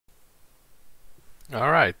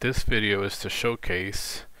Alright, this video is to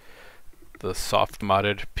showcase the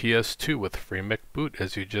soft-modded PS2 with free McBoot,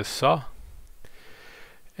 as you just saw,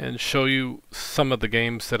 and show you some of the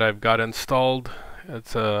games that I've got installed.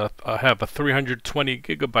 I have a 320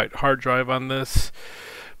 gigabyte hard drive on this,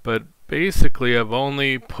 but basically I've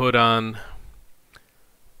only put on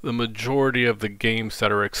the majority of the games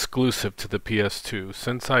that are exclusive to the PS2.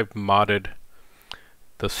 Since I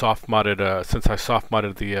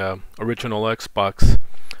soft-modded the original Xbox,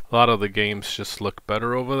 a lot of the games just look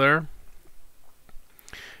better over there.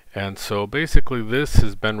 And so basically this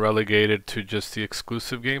has been relegated to just the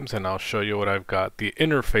exclusive games, and I'll show you what I've got. The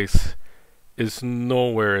interface is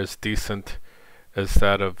nowhere as decent as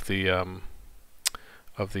that of the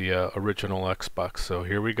original Xbox. So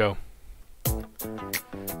here we go.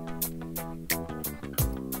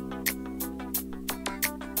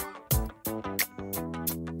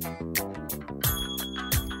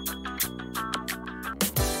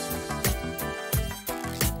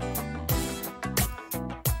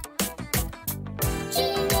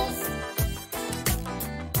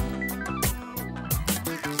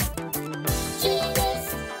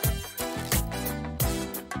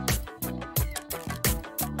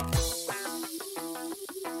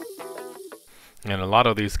 And a lot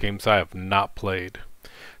of these games I have not played.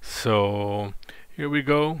 So here we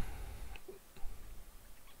go.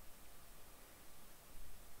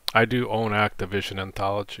 I do own Activision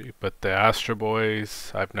Anthology, but the Astro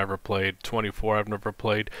Boys I've never played, 24 I've never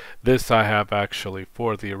played. This I have actually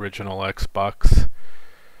for the original Xbox.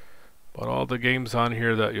 But all the games on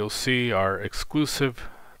here that you'll see are exclusive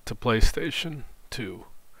to PlayStation 2.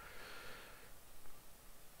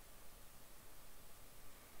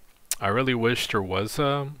 I really wish there was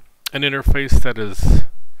an interface that is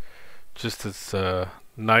just as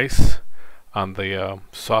nice on the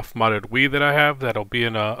soft-modded Wii that I have. That'll be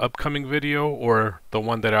in an upcoming video, or the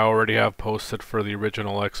one that I already have posted for the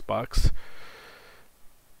original Xbox.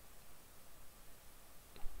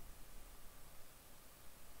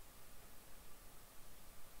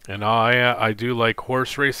 And I do like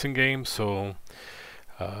horse racing games, so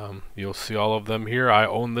you'll see all of them here. I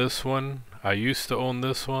own this one. I used to own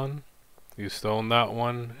this one. Used to own that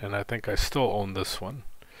one, and I think I still own this one.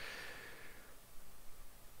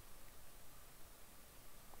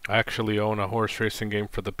 I actually own a horse racing game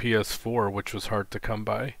for the PS4, which was hard to come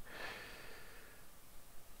by.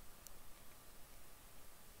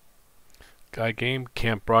 Guy game,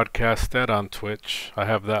 can't broadcast that on Twitch. I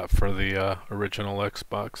have that for the original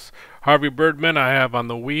Xbox. Harvey Birdman I have on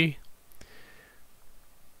the Wii.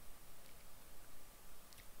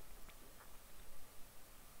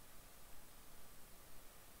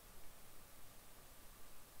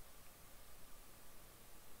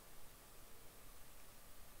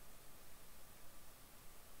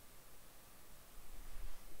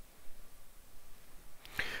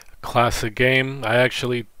 Classic game. I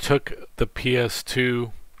actually took the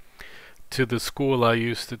PS2 to the school I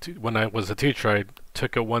used to when I was a teacher. I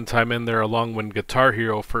took it one time in there along when Guitar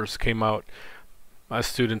Hero first came out. My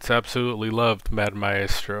students absolutely loved Mad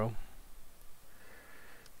Maestro.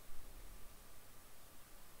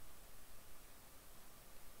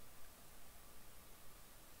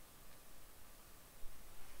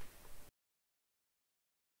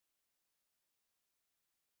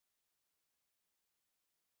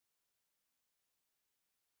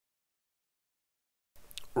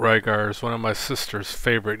 Rygar is one of my sister's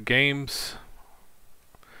favorite games.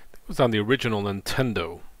 It was on the original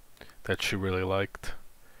Nintendo that she really liked.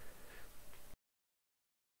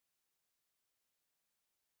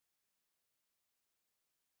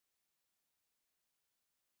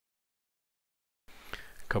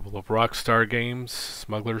 A couple of Rockstar games,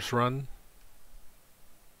 Smuggler's Run.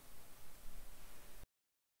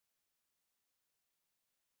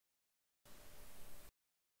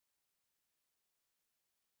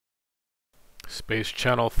 Space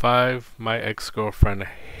Channel 5, my ex-girlfriend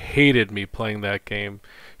hated me playing that game.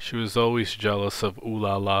 She was always jealous of Ooh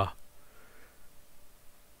La La.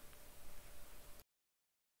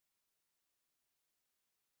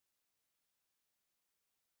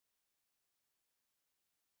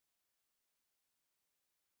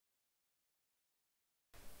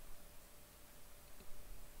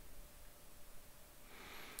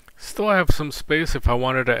 Still have some space if I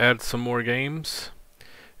wanted to add some more games,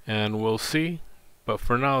 and we'll see. But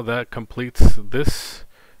for now, that completes this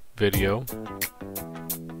video.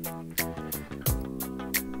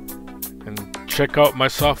 And check out my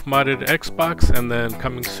soft-modded Xbox, and then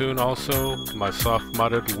coming soon also my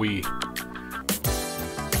soft-modded Wii.